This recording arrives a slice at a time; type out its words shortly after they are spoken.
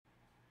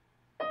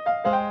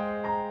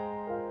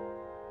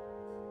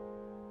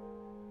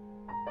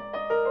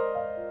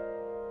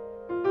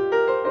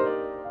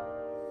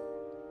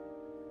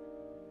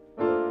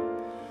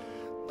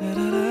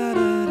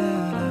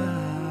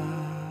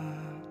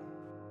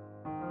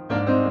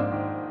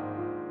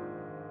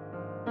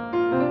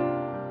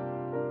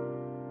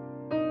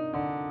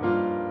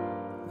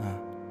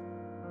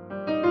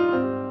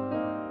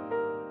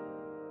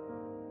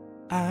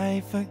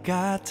I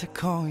forgot to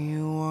call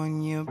you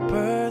on your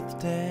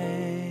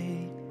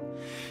birthday.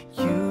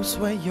 You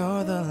swear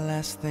you're the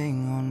last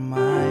thing on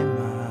my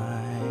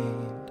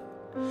mind.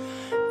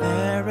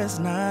 There is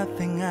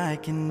nothing I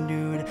can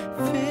do to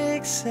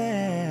fix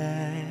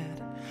it.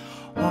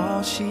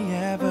 All she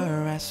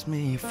ever asked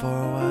me for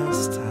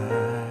was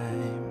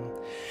time.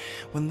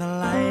 When the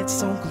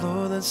lights don't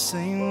glow the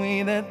same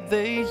way that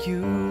they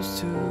used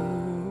to,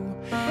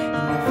 and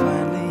I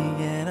finally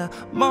get a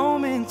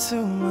moment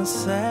to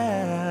myself,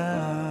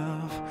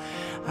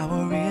 I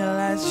will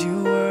realize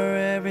you were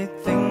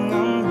everything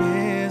I'm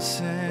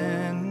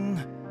missing.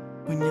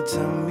 When you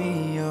tell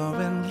me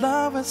you're in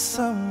love with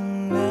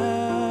someone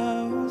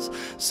else,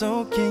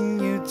 so can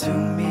you do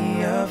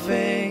me a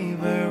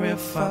favor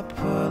if I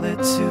pull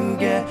it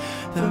together?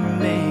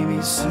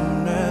 Maybe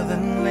sooner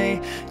than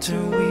later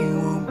we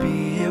will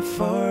be here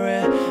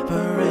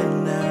forever,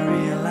 and I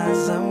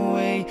realize I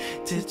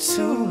waited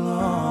too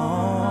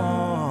long.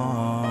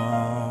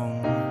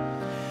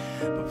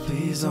 But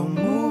please don't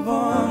move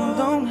on,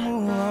 don't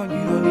move on.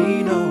 You don't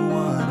need no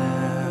one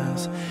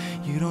else.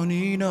 You don't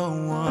need no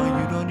one,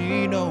 you don't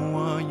need no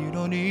one, you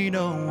don't need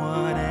no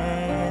one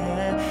else.